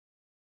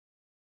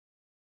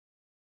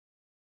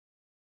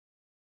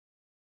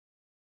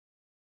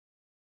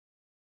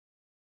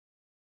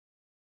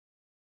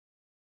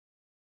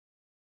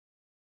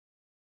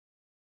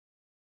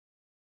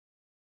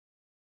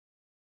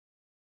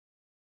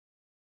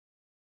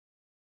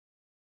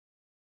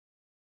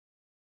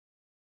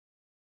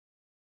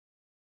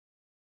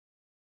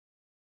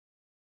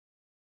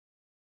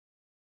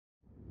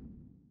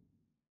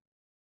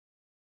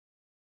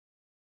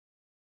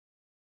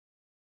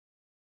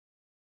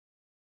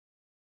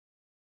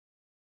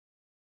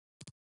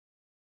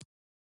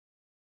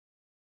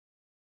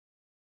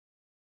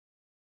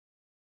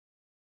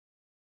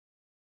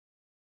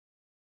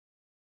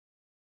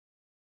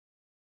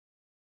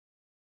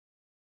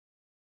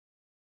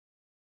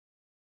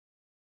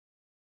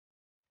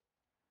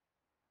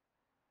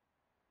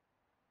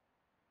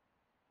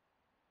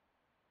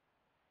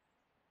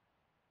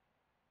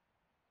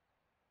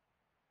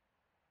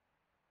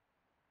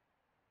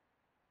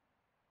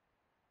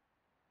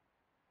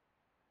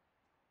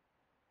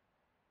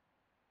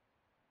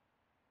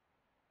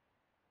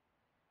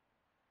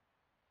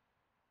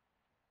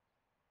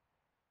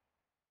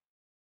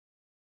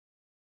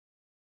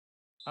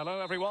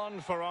Hello everyone,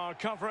 for our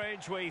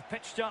coverage we've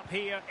pitched up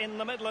here in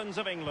the Midlands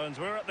of England.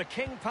 We're at the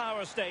King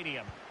Power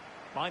Stadium.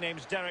 My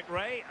name's Derek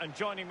Ray, and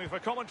joining me for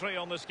commentary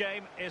on this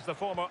game is the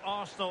former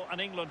Arsenal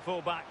and England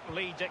fullback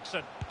Lee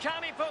Dixon.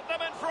 Can he put them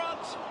in front?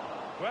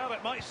 Well,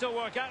 it might still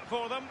work out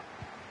for them.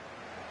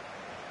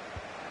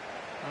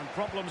 And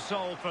problem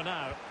solved for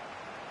now.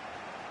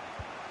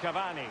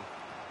 Cavani.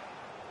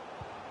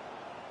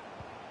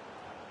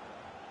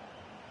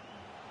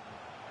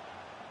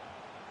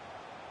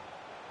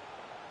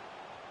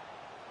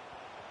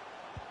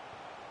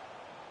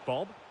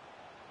 Bob.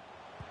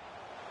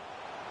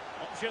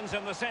 Options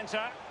in the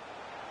centre.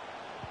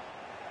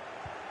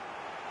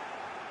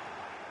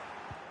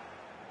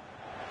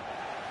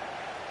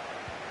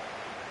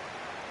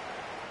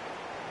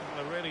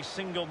 A really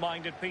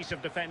single-minded piece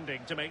of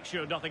defending to make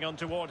sure nothing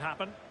untoward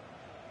happened.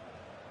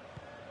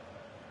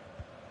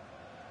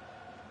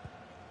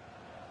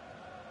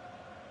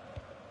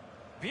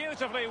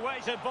 Beautifully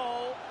weighted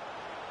ball.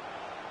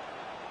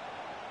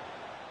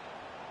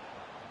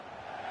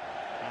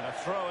 And a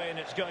throw-in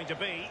it's going to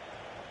be.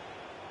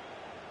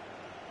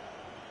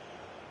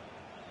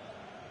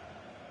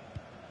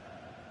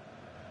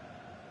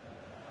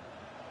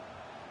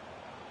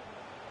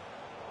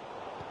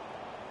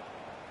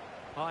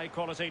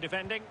 High-quality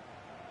defending.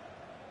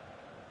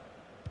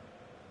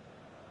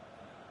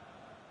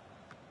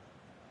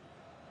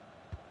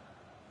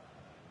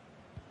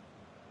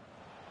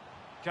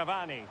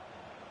 Cavani.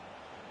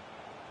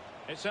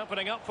 It's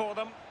opening up for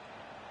them.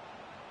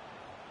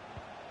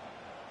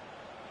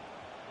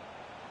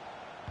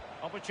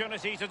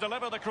 Opportunity to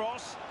deliver the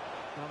cross.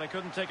 Well, they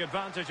couldn't take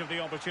advantage of the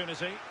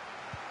opportunity.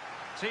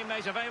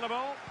 Teammate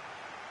available.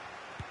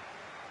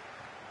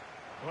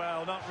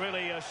 Well, not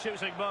really a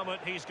shooting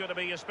moment he's going to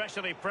be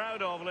especially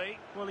proud of, Lee.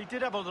 Well, he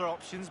did have other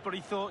options, but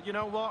he thought, you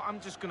know what, I'm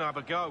just going to have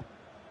a go.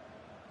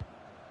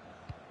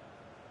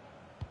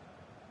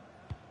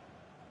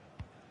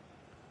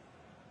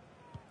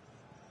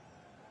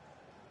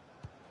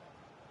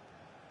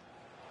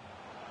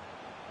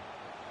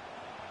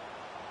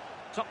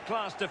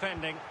 Top-class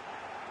defending.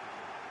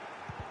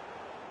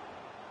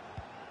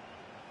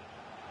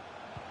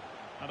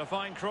 And a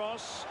fine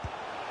cross.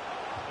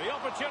 The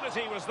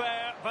opportunity was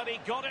there, but he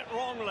got it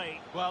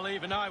wrongly. Well,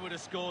 even I would have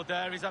scored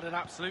there. He's had an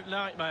absolute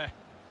nightmare.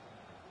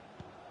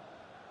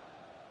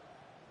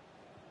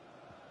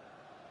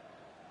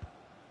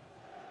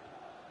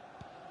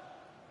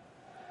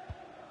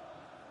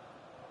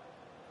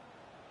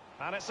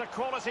 And it's a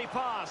quality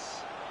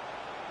pass.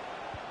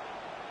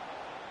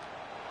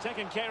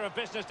 Taking care of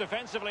business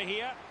defensively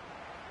here.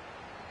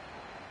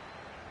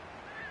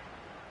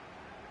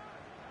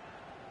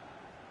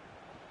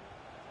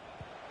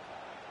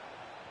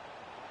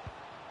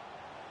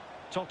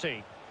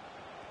 Totti.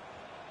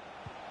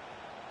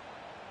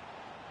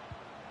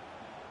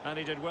 And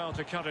he did well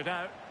to cut it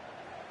out.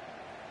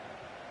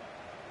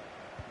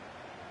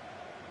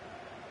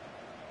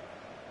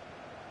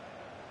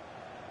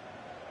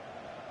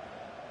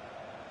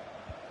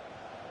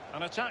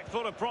 An attack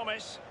full of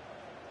promise.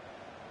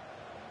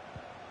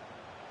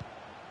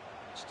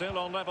 Still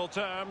on level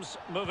terms,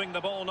 moving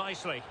the ball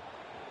nicely.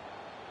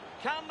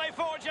 Can they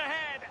forge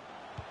ahead?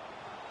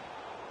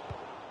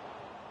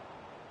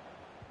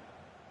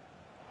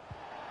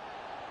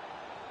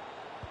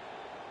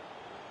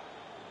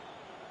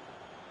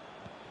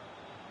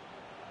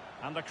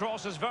 And the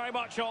cross is very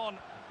much on.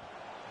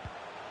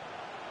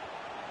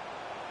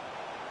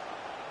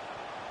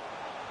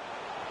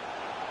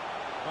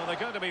 Well, they're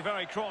going to be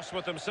very cross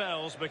with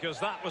themselves because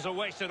that was a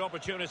wasted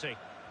opportunity.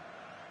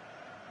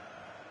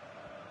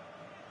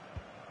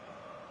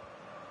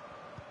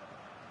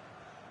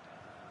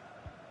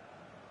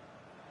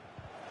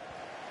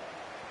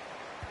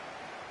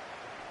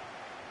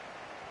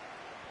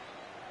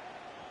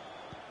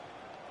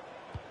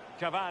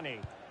 Cavani.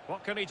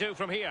 What can he do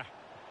from here?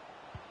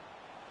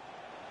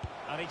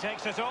 And he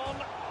takes it on.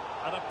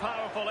 And a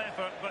powerful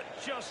effort, but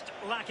just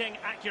lacking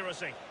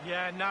accuracy.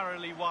 Yeah,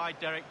 narrowly wide,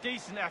 Derek.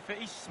 Decent effort.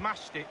 He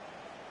smashed it.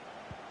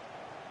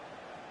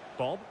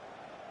 Bob.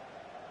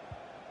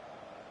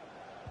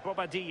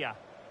 Bobadilla.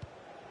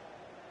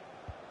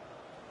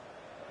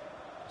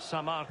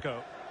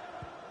 Samarco.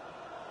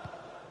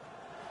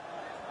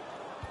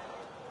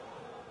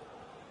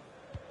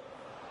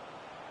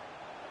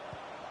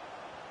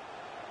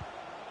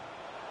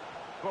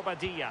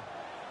 Bobadilla.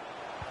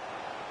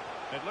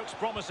 It looks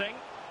promising.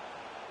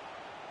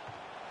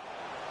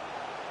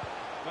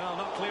 Well,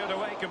 not cleared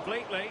away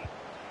completely.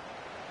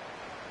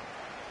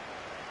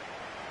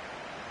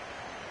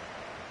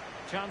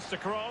 Chance to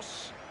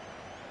cross.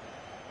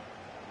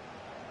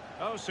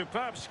 Oh,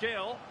 superb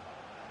skill.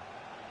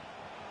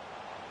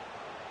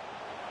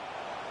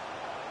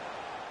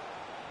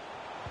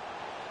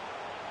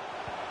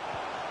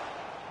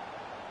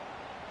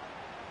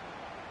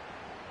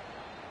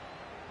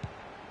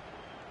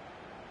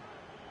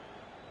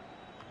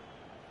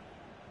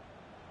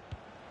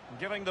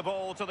 Giving the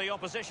ball to the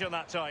opposition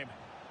that time.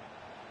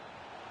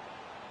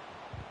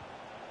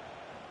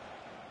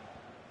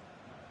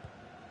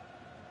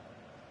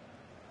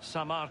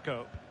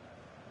 Samarco.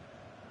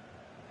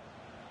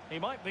 He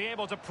might be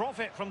able to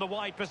profit from the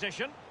wide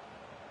position.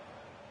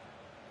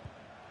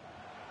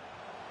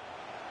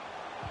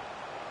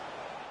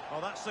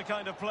 Well, that's the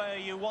kind of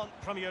play you want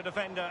from your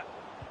defender.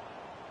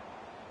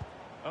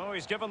 Oh,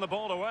 he's given the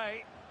ball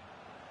away.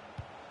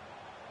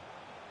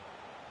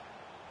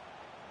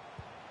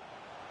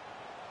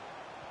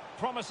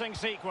 Promising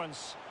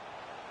sequence.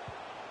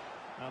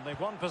 And they've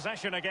won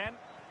possession again.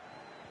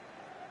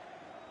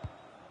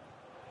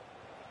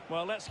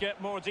 Well, let's get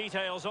more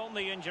details on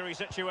the injury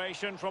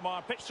situation from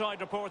our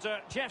pitchside reporter,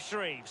 Jeff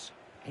Shreves.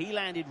 He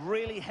landed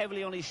really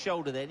heavily on his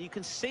shoulder there. You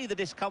can see the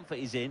discomfort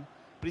he's in,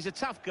 but he's a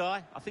tough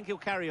guy. I think he'll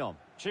carry on.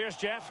 Cheers,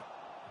 Jeff.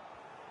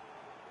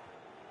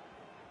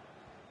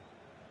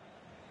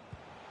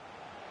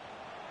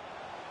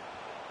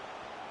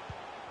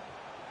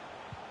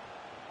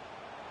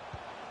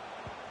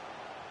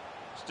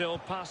 Still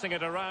passing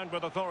it around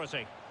with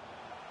authority.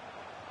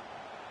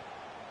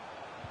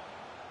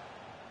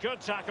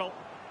 Good tackle.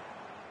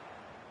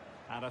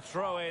 And a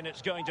throw-in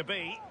it's going to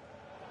be.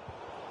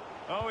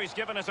 Oh, he's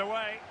given it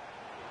away.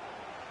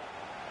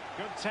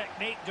 Good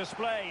technique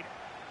displayed.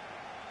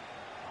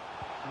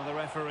 Well, the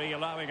referee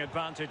allowing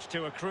advantage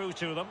to accrue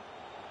to them.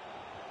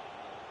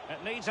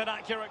 It needs an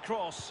accurate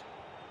cross.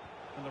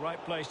 In the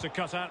right place to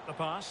cut out the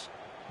pass.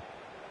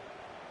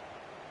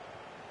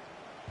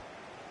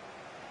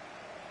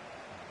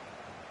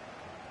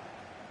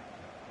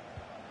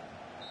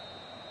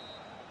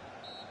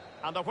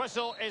 And the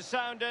whistle is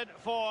sounded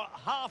for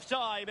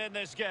half-time in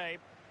this game.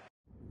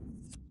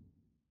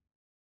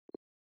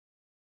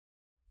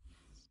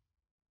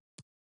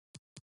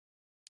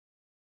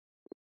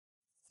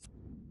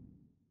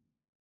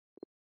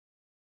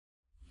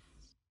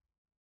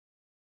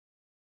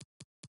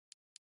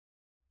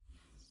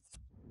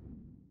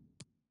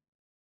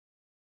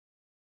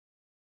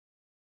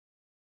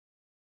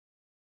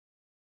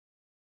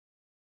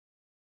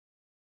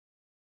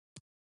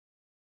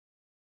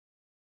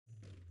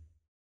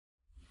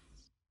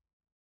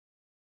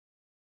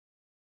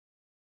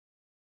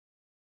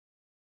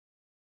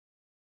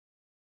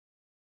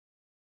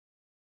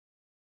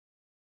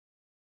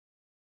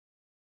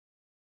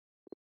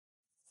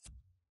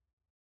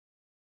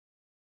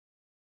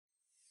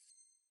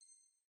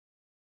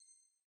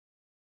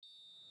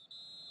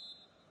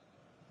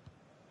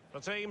 The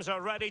teams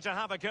are ready to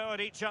have a go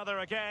at each other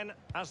again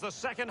as the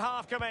second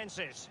half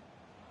commences.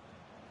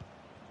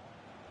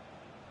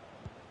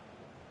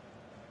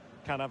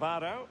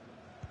 Cannavaro.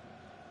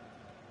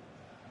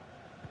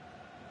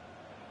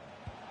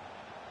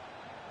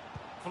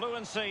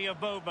 Fluency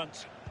of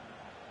movement.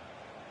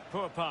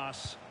 Poor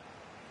pass.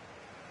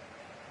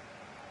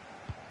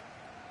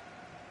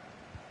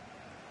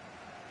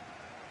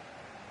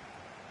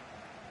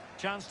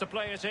 Chance to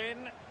play it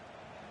in.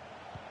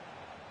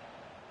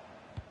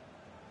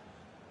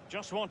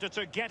 Just wanted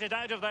to get it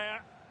out of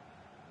there.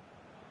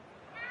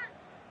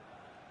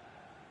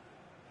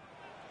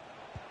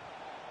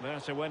 There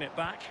to win it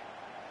back.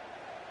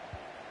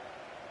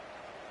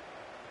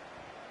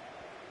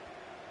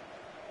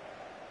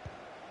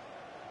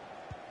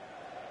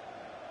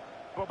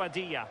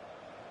 Bobadilla.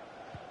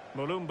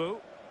 Mulumbu.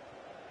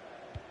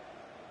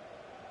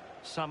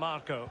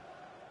 Samarco.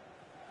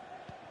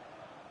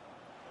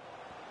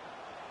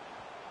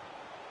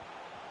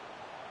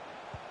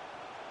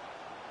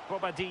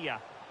 Bobadilla.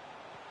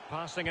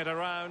 Passing it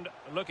around,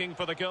 looking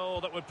for the goal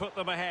that would put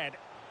them ahead.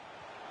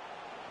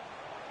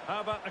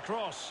 How about the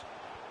cross?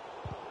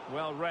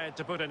 Well read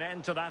to put an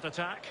end to that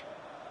attack.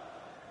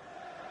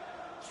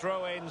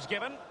 Throw-ins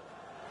given.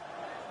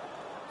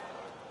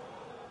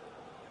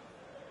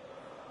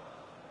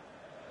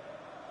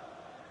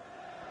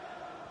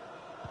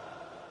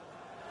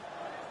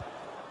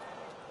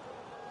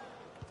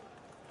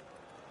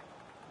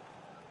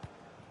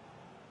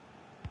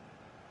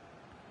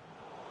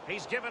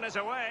 He's given it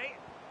away.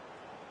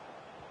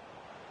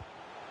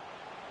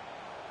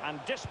 And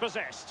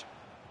dispossessed.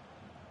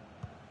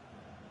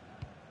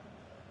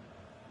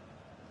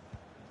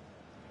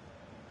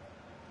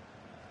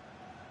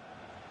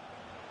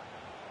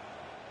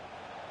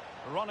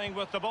 Running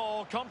with the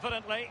ball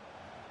confidently.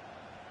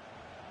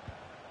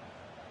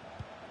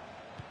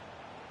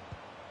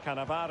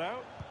 Cannavaro.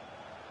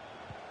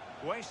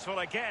 Wasteful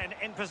again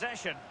in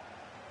possession.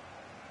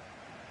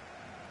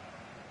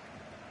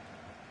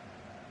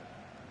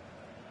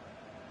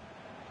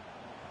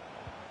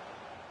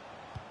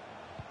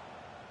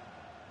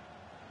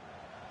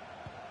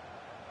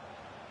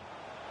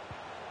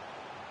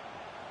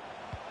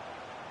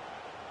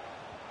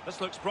 This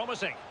looks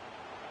promising.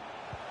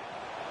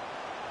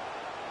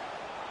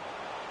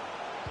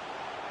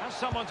 Has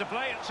someone to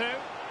play it to.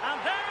 And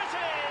there it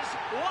is!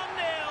 1-0.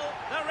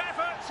 Their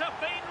efforts have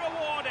been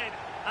rewarded.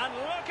 And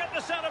look at the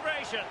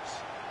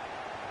celebrations.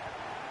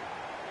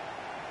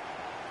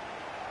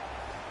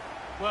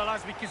 Well,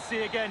 as we can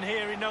see again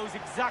here, he knows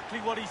exactly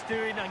what he's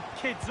doing and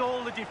kids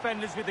all the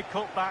defenders with the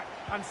cutback.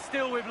 And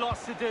still with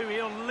lots to do, he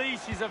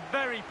unleashes a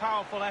very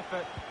powerful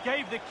effort.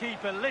 Gave the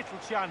keeper little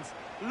chance.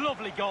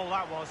 Lovely goal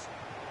that was.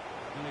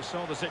 And he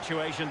saw the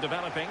situation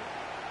developing.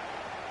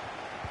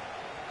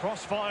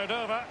 Cross fired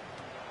over.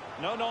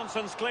 No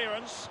nonsense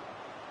clearance.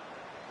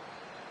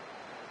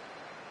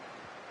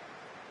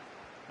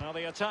 Now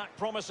the attack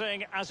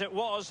promising as it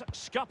was,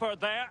 scuppered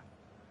there.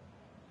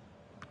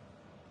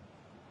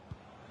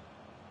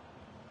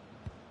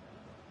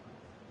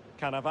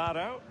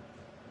 Cannavaro.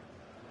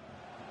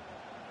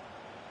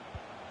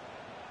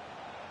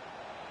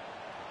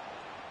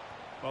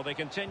 Well, they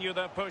continue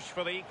their push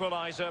for the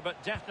equaliser,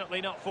 but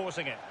definitely not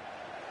forcing it.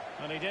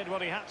 And he did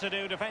what he had to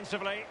do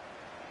defensively.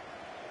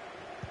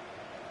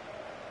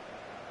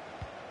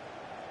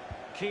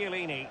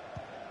 Chiellini.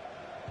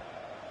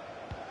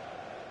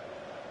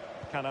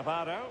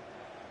 Cannavaro.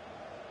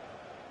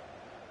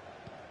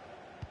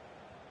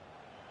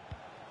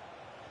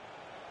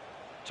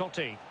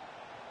 Totti.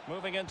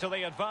 Moving into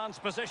the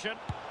advanced position.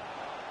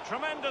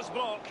 Tremendous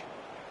block.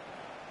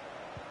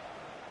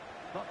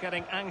 Not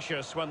getting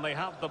anxious when they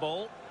have the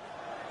ball.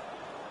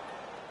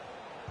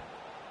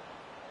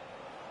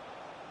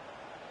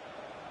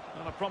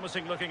 Not a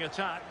promising looking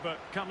attack, but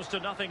comes to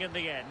nothing in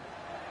the end.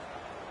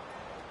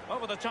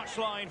 Over the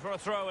touchline for a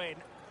throw-in.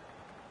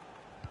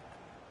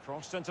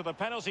 Crossed into the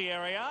penalty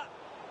area.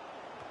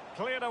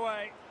 Cleared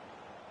away.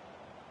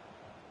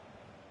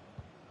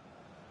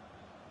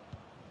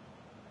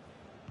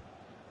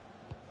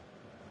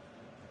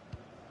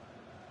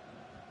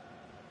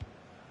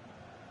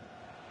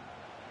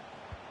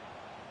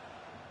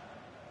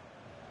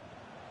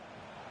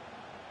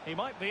 He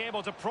might be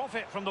able to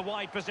profit from the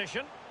wide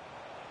position.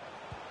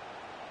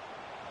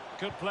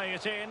 Could play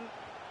it in.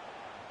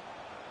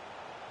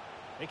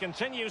 He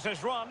continues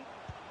his run.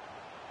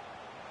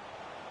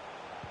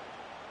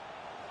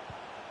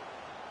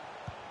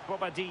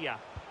 Bobadilla.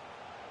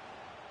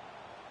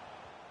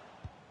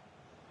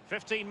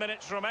 15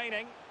 minutes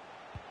remaining.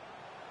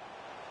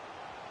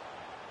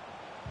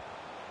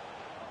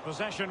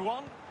 Possession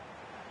one.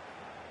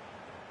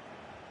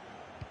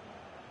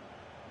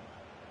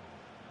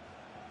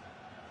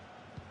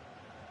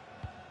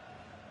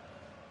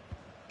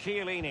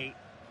 Chiellini.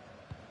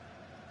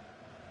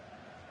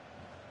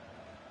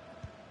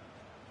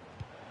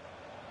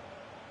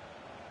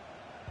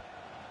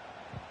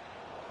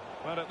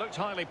 Well, it looked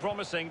highly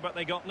promising, but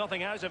they got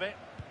nothing out of it.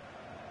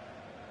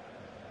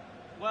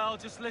 Well,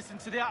 just listen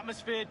to the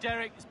atmosphere,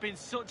 Derek. It's been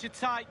such a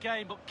tight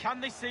game, but can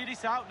they see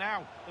this out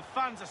now? The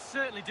fans are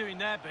certainly doing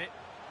their bit.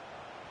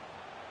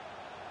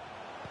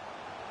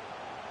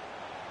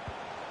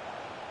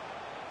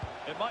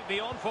 It might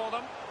be on for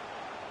them.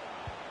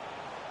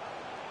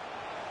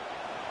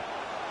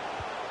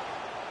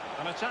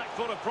 An attack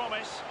full of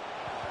promise.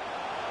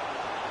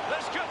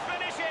 This could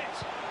finish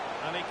it!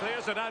 And he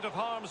clears it out of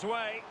harm's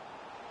way.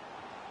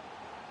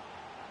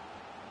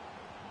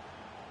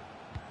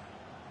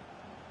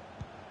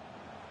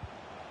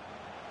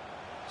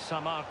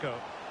 Samarco.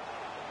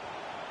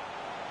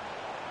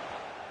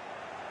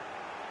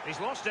 He's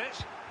lost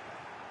it.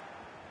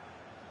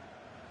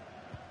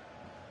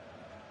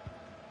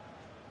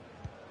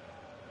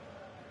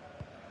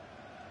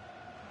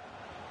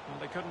 Well,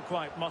 they couldn't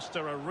quite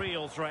muster a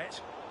real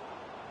threat.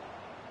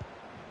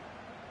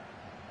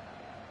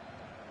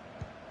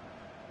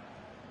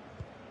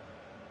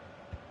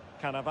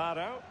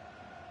 Cannavaro.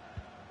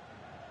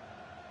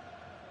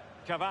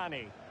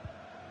 Cavani.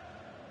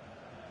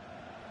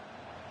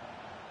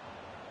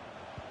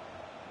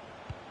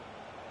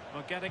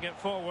 Well, getting it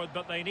forward,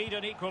 but they need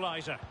an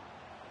equaliser.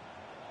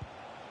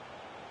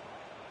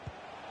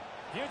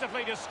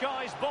 Beautifully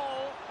disguised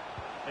ball.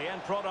 The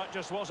end product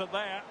just wasn't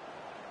there.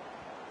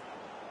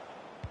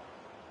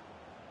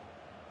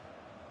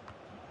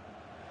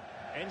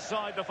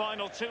 Inside the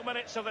final 2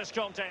 minutes of this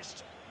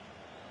contest.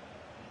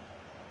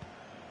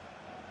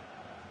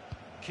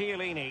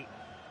 Chiellini.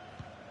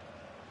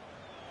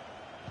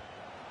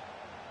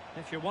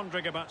 If you're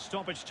wondering about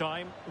stoppage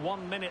time,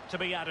 1 minute to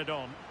be added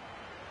on.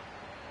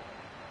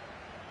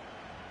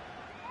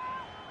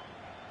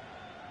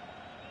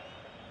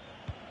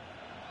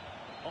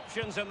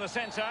 Options in the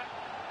centre.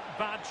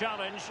 Bad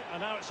challenge,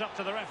 and now it's up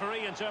to the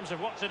referee in terms of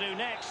what to do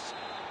next.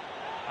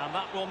 And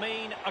that will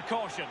mean a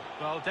caution.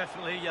 Well,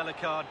 definitely a yellow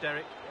card,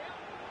 Derek.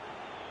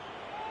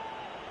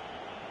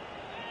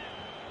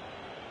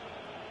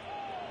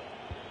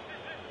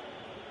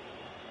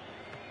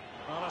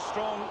 Well, a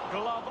strong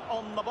glove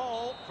on the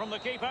ball from the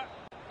keeper.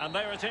 And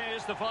there it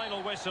is, the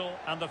final whistle,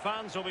 and the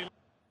fans will be...